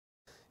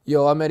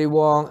Yo, I'm Eddie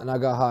Huang, and I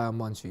got high on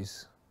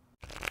Munchies.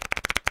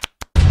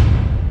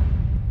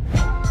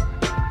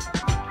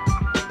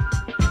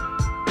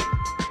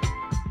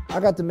 I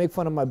got to make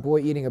fun of my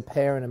boy eating a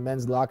pear in a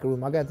men's locker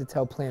room. I got to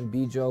tell Plan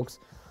B jokes.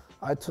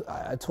 I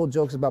told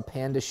jokes about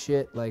panda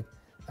shit. Like,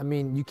 I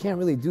mean, you can't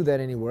really do that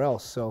anywhere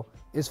else, so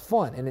it's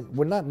fun. And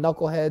we're not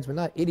knuckleheads, we're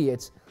not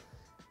idiots.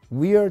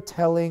 We are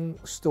telling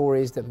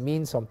stories that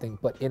mean something,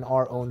 but in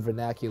our own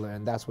vernacular,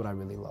 and that's what I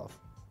really love.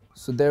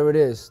 So there it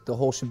is, the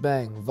whole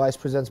shebang. Vice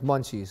presents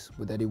Munchies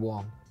with Eddie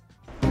Huang.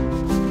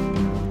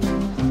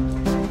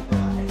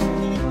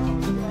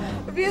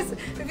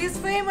 This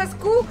famous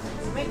cook.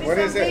 What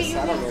is this?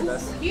 I don't know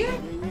this. Here?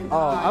 Oh,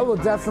 I will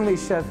definitely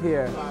chef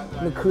here. I'm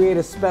gonna create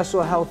a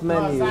special health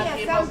menu.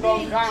 Yeah,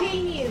 something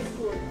Chinese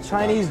food.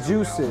 Chinese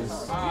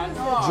juices,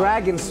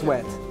 dragon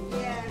sweat,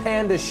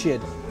 panda shit.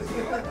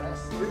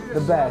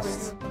 The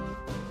best.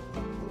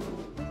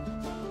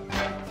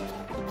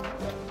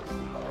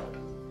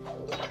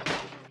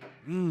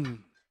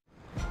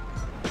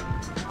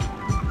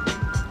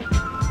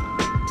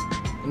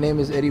 My name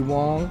is Eddie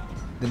Huang.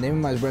 The name of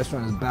my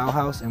restaurant is Bao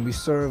House, and we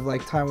serve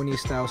like Taiwanese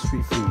style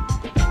street food.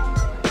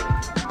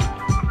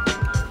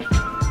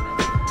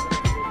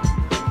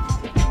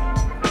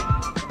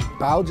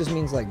 Bao just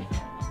means like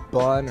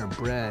bun or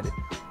bread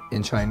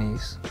in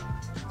Chinese.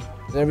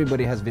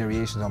 Everybody has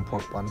variations on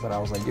pork bun, but I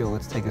was like, yo,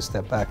 let's take a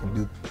step back and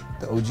do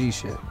the OG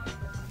shit.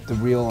 The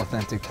real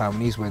authentic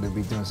Taiwanese way that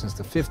we've been doing since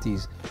the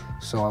 50s.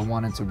 So I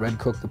wanted to red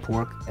cook the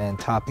pork and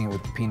topping it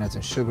with the peanuts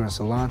and sugar and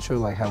cilantro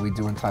like how we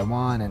do in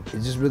Taiwan, and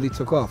it just really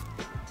took off.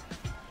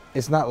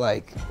 It's not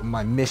like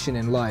my mission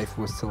in life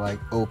was to like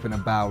open a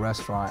Bao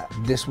restaurant.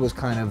 This was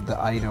kind of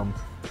the item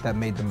that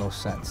made the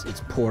most sense.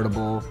 It's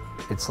portable,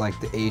 it's like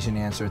the Asian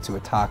answer to a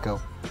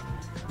taco.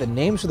 The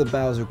names for the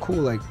Baos are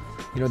cool, like,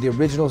 you know, the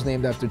original's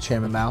named after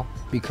Chairman Mao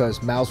because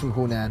Mao's from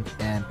Hunan,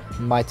 and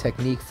my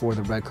technique for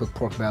the red cooked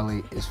pork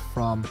belly is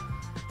from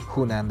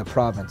Hunan, the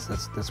province.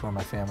 That's where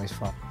my family's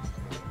from.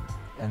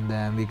 And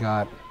then we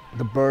got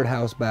the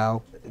birdhouse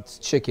Bao. It's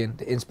chicken.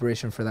 The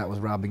inspiration for that was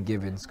Robin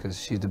Givens because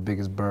she's the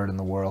biggest bird in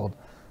the world.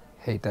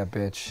 Hate that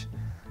bitch.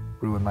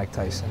 Ruined Mike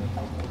Tyson.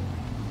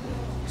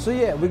 So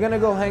yeah, we're gonna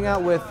go hang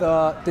out with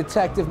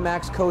Detective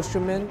Max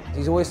Kosterman.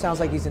 He always sounds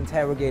like he's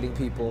interrogating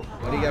people.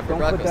 What do you got for Don't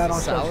breakfast? put that on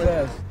Salad?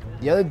 Chef Says.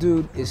 The other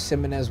dude is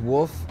Simonez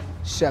Wolf,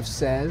 Chef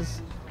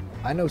Says.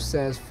 I know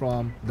Says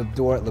from the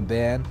door at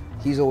Laban.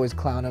 He's always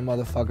clowning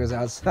motherfuckers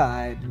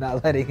outside,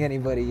 not letting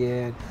anybody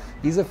in.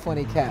 He's a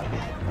funny cat.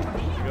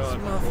 This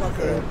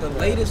motherfucker, the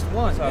latest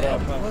one.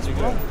 What's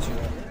wrong with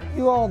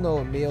you? You all know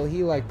Emil.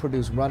 He like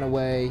produced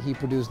Runaway. He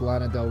produced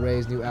Lana Del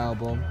Rey's new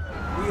album.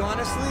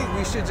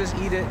 We should just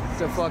eat it.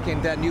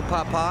 That new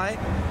pot pie,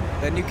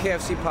 that new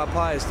KFC pot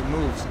pie is the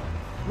moves.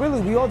 Really,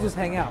 we all just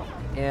hang out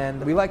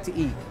and we like to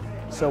eat.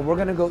 So we're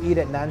gonna go eat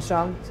at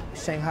Nanshang,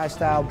 Shanghai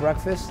style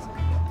breakfast.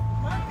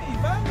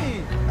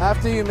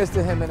 After you,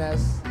 Mr.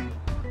 Jimenez.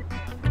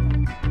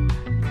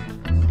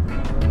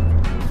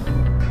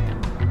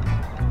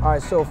 All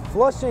right, so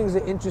Flushing is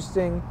an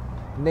interesting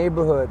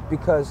neighborhood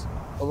because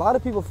a lot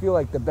of people feel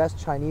like the best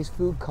Chinese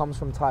food comes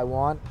from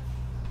Taiwan.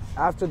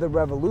 After the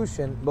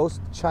revolution,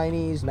 most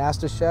Chinese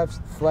master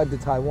chefs fled to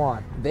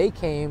Taiwan. They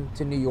came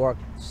to New York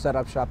to set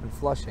up shop in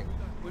Flushing.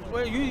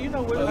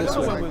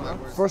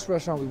 First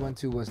restaurant we went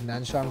to was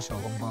Nanshang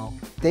Xiaogongbao.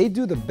 They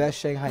do the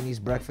best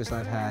Shanghainese breakfast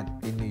I've had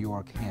in New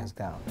York, hands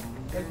down.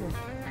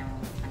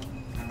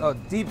 Oh,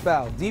 deep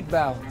bow, deep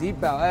bow,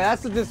 deep bow.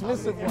 That's the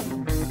dismissive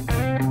one.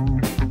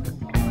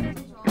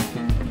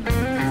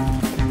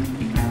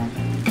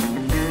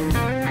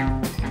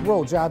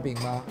 Roll jiabing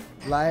ma,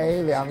 来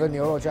2个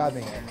牛肉夹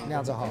饼，那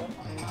样子好。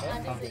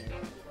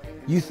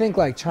You think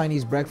like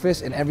Chinese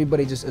breakfast and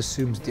everybody just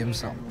assumes dim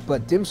sum.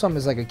 But dim sum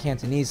is like a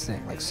Cantonese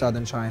thing, like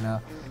southern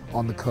China,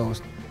 on the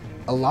coast.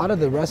 A lot of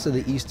the rest of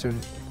the eastern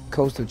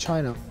coast of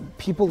China,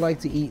 people like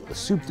to eat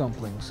soup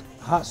dumplings,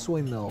 hot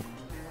soy milk,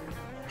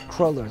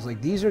 crullers. Like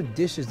these are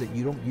dishes that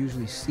you don't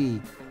usually see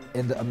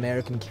in the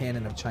American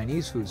canon of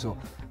Chinese food. So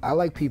I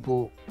like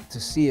people to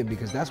see it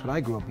because that's what I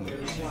grew up eating.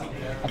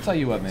 I'll tell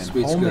you what, man.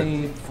 Sweet's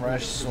Homemade,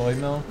 fresh soy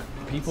milk,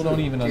 people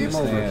don't even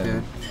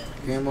understand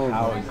Game over.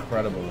 how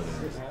incredible it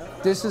is.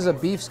 This is a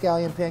beef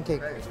scallion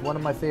pancake. It's one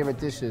of my favorite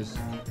dishes.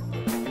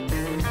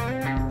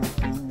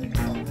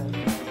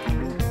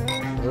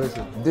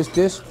 This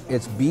dish,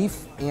 it's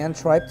beef and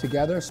tripe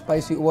together,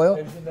 spicy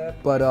oil.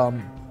 But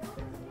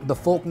the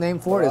folk name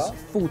for it is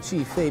Fu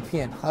Qi Fei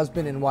Pian,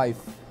 husband and wife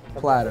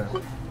platter.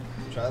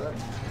 Try that.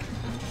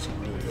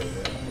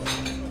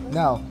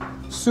 Now,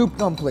 soup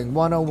dumpling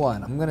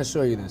 101. I'm gonna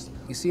show you this.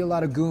 You see a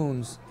lot of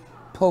goons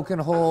poking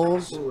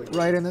holes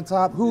right in the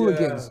top.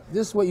 Hooligans. Yeah.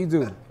 This is what you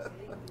do.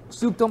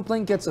 Soup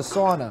dumpling gets a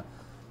sauna.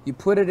 You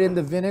put it in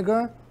the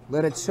vinegar,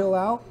 let it chill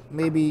out,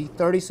 maybe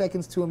 30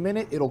 seconds to a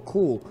minute, it'll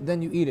cool.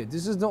 Then you eat it.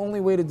 This is the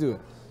only way to do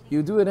it.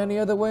 You do it any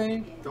other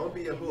way? Don't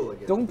be a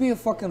hooligan. Don't be a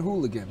fucking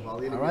hooligan, all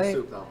right?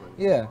 Soup dumpling.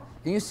 Yeah.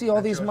 And you see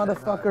all these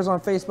motherfuckers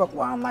on Facebook,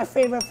 wow, my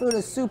favorite food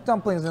is soup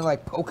dumplings, and they're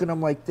like poking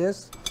them like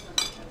this.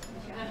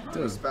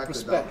 Dude, respect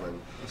the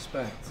dumpling.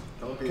 Respect.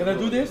 Can I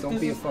do this? Don't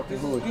be a fucking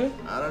hood. Good?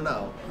 I don't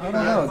know. I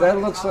don't know. That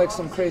looks like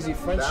some crazy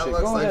French That shit.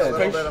 looks Go like ahead. a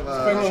little bit of Go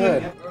a...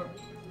 ahead.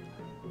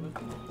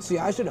 See,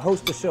 I should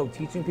host a show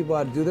teaching people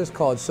how to do this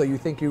called "So You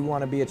Think You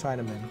Want to Be a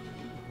Chinaman."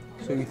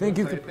 So you think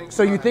you can?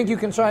 So you think you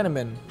can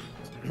Chinaman?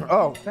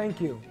 Oh, thank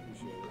you.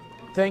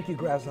 Thank you,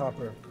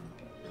 Grasshopper.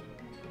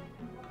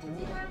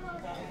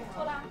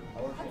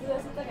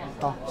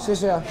 好，谢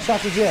谢啊，下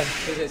次见。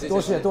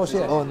多谢多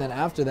谢。Oh, and then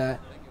after that,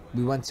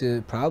 we went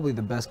to probably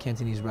the best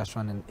Cantonese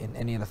restaurant in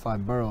any of the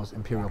 5 boroughs,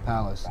 Imperial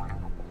Palace.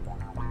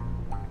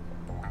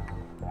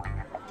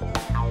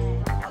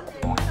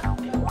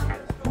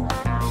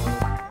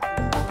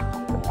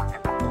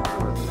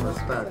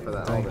 Respect for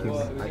that. Thank you.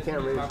 I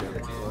can't reach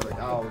you.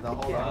 Oh, the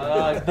whole...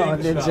 Oh,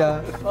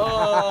 ninja.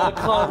 Oh, I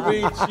can't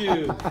reach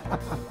you.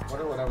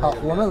 好，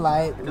我们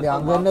来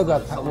2个那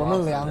个，我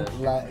们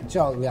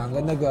叫2个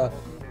那个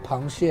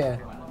螃蟹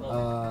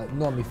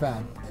糯米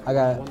饭。I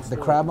got the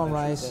crab on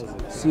rice,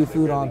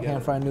 seafood on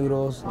pan-fried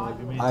noodles.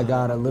 I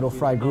got a little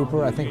fried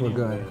grouper. I think we're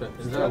good.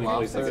 Is there a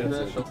lobster in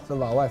this? 这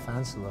老外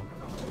烦死了。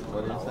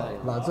 What do you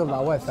say?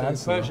 老外烦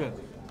死了。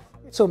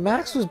So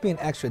Max was being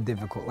extra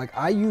difficult. Like,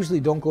 I usually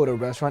don't go to a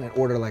restaurant and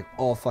order like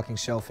all fucking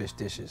shellfish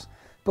dishes.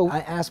 But I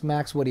asked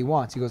Max what he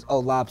wants. He goes, oh,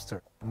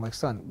 lobster. I'm like,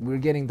 son, we're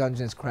getting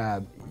Dungeness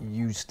crab.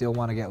 You still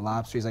want to get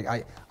lobster? He's like,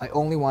 I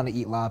only want to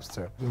eat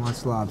lobster. He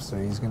wants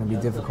lobster. He's going to be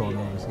difficult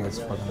when he gets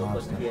fucking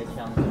lobster.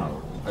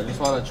 I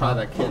just want to try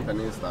that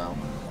Cantonese style.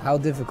 How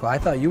difficult? I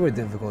thought you were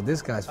difficult.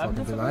 This guy's fucking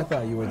difficult. I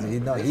thought you were.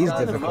 No, he's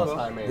difficult.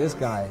 This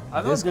guy.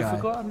 I'm not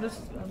difficult. I'm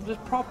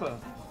just proper.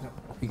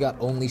 We got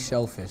only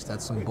shellfish.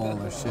 That's some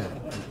baller shit.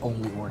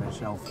 Only order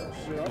shellfish.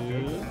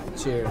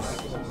 Cheers.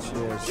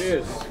 Cheers.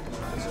 Cheers.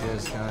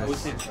 Cheers,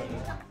 guys.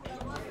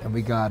 And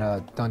we got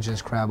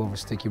Dungeness crab over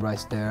sticky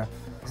rice there.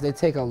 So they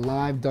take a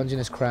live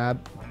Dungeness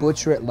crab,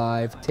 butcher it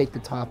live, take the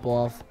top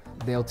off.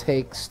 They'll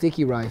take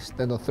sticky rice,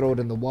 then they'll throw it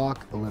in the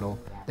wok a little.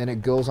 Then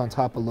it goes on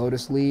top of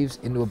lotus leaves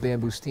into a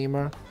bamboo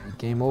steamer.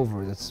 Game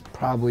over. That's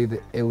probably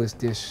the illest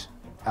dish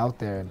out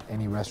there in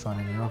any restaurant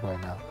in New York right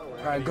now.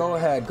 All right,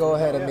 go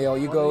ahead, Emil.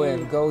 You go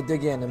in, go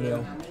dig in,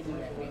 Emil.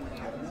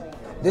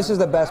 This is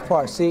the best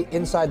part. See,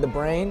 inside the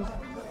brain,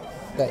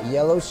 that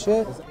yellow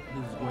shit. This is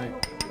great.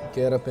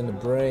 Get up in the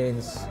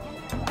brains.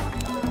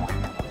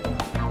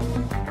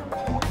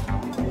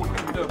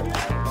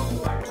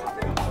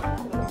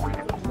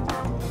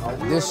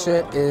 This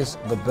shit is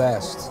the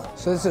best.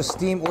 So this is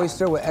steamed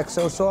oyster with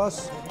XO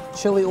sauce,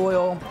 chili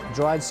oil,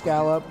 dried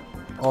scallop,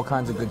 all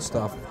kinds of good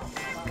stuff.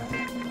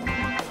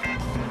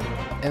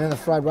 And then the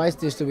fried rice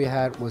dish that we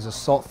had was a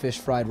saltfish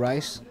fried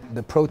rice.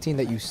 The protein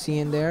that you see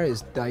in there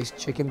is diced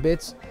chicken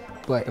bits,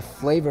 but the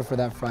flavor for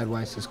that fried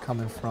rice is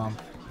coming from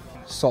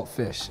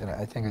saltfish. And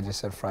I think I just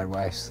said fried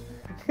rice.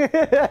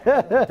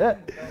 That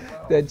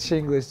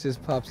Chinglish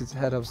just pops its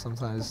head up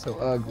sometimes. It's so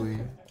ugly.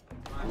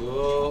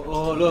 Whoa,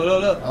 oh,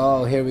 look.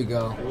 Oh, here we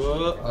go.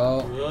 Whoa,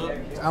 Oh, whoa.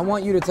 I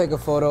want you to take a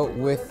photo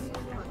with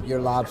your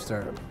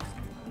lobster.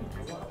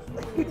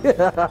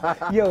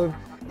 Yo,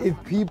 if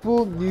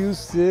people knew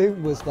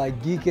Sim was like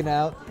geeking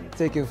out,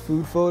 taking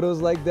food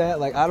photos like that,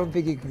 like I don't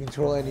think he can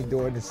control any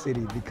door in the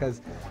city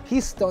because he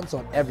stunts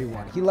on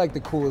everyone. He like the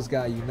coolest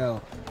guy you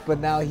know, but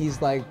now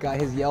he's like got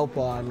his Yelp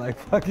on, like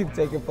fucking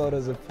taking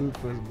photos of food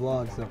for his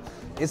blog. So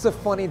it's a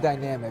funny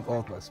dynamic, all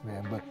of us,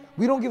 man. But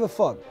we don't give a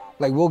fuck.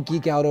 Like we'll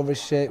geek out over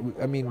shit.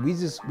 I mean,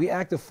 we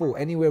act a fool.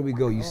 Anywhere we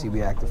go, you see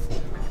we act a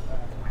fool.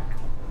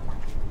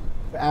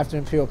 After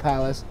Imperial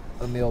Palace,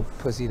 Emil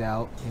pussied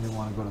out. He didn't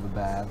want to go to the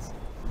baths.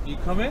 You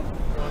come in? You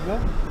want to go?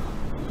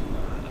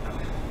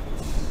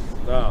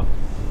 No,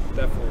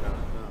 definitely not.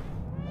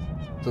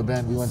 No. So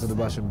then we went to the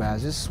Russian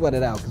baths, just sweat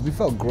it out, because we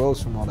felt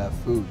gross from all that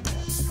food.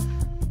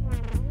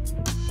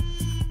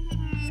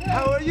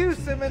 How are you,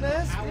 Simones?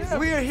 Yeah.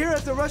 We are here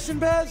at the Russian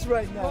baths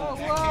right now.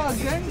 Oh, wow,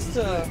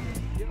 gangster.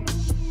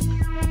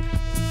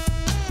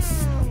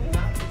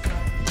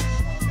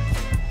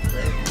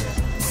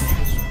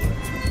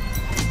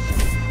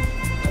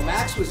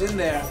 Max was in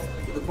there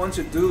with a bunch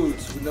of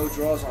dudes with no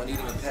drawers on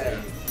eating a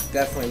pear.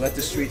 Definitely, let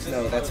the streets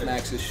know that's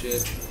Max's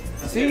shit.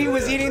 See, he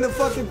was eating the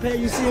fucking pear.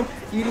 You see him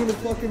eating the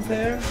fucking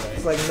pear?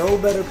 It's like no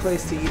better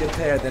place to eat a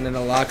pear than in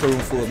a locker room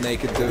full of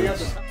naked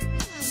dudes.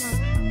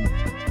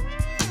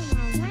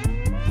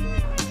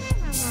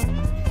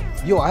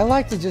 Yo, I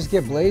like to just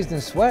get blazed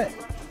and sweat.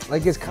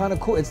 Like, it's kind of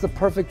cool. It's the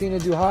perfect thing to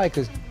do high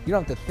because you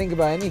don't have to think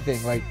about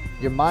anything. Like,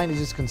 your mind is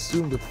just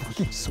consumed with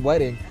fucking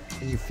sweating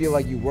and you feel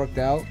like you worked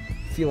out.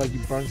 Feel like you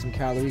burned some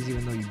calories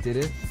even though you did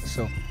it.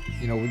 So,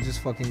 you know, we just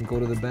fucking go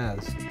to the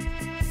baths.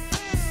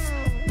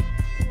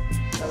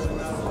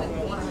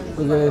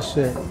 Look at this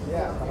shit.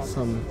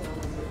 Some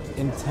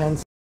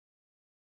intense